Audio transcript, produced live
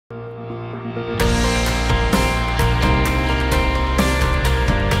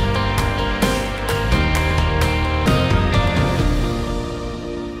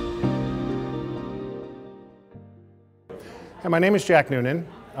Hey, my name is Jack Noonan.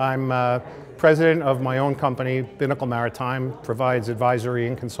 I'm president of my own company, Binnacle Maritime, provides advisory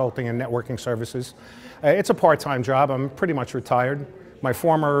and consulting and networking services. It's a part-time job. I'm pretty much retired. My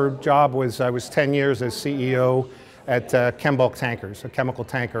former job was, I was 10 years as CEO at Chembulk Tankers, a chemical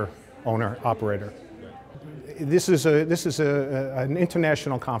tanker owner, operator. This is an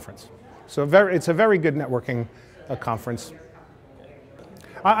international conference. So it's a very good networking conference.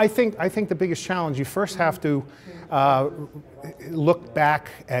 I think the biggest challenge, you first have to look back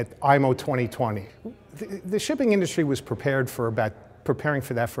at IMO 2020. The shipping industry was preparing for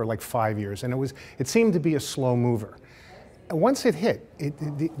that for like 5 years, and it seemed to be a slow mover. And once it hit,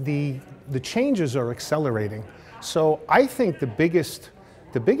 the changes are accelerating. So I think the biggest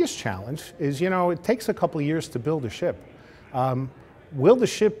challenge is, it takes a couple of years to build a ship. Will the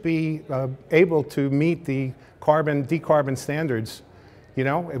ship be able to meet the decarbon standards?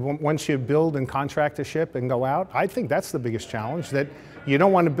 Once you build and contract a ship and go out, I think that's the biggest challenge, that you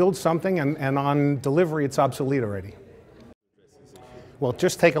don't want to build something and on delivery it's obsolete already. Well,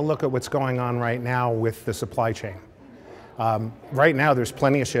 just take a look at what's going on right now with the supply chain. Right now there's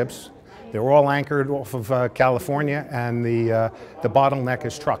plenty of ships. They're all anchored off of California, and the bottleneck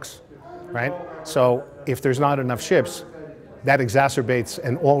is trucks, right? So if there's not enough ships, that exacerbates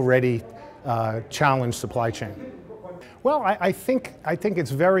an already challenged supply chain. Well, I think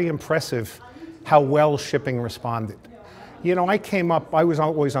it's very impressive how well shipping responded. I was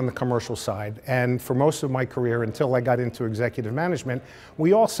always on the commercial side, and for most of my career, until I got into executive management,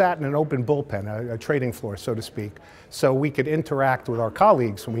 we all sat in an open bullpen, a trading floor, so to speak, so we could interact with our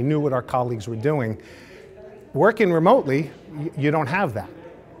colleagues, and we knew what our colleagues were doing. Working remotely, you don't have that.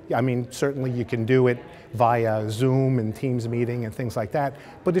 I mean, certainly you can do it via Zoom and Teams meeting and things like that,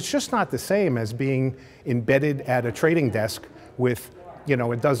 but it's just not the same as being embedded at a trading desk with,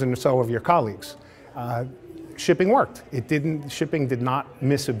 a dozen or so of your colleagues. Shipping worked. Shipping did not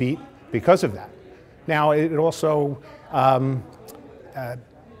miss a beat because of that. Now, it also,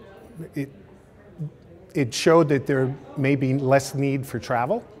 it showed that there may be less need for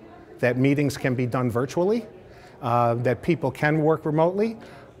travel, that meetings can be done virtually, that people can work remotely.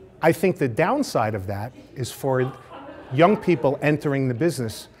 I think the downside of that is for young people entering the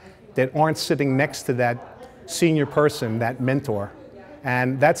business that aren't sitting next to that senior person, that mentor.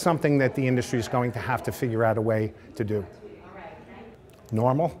 And that's something that the industry is going to have to figure out a way to do.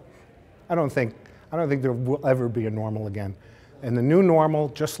 Normal? I don't think there will ever be a normal again. And the new normal,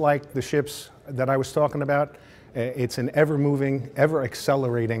 just like the ships that I was talking about, it's an ever-moving,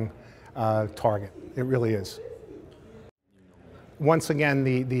 ever-accelerating target. It really is. Once again,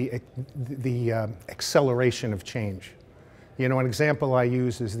 the acceleration of change. An example I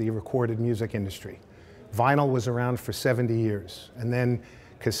use is the recorded music industry. Vinyl was around for 70 years, and then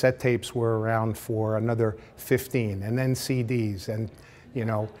cassette tapes were around for another 15, and then CDs, and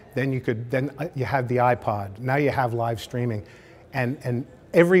then you had the iPod. Now you have live streaming, and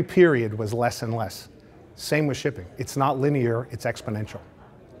every period was less and less. Same with shipping. It's not linear, it's exponential,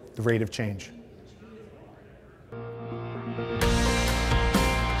 the rate of change.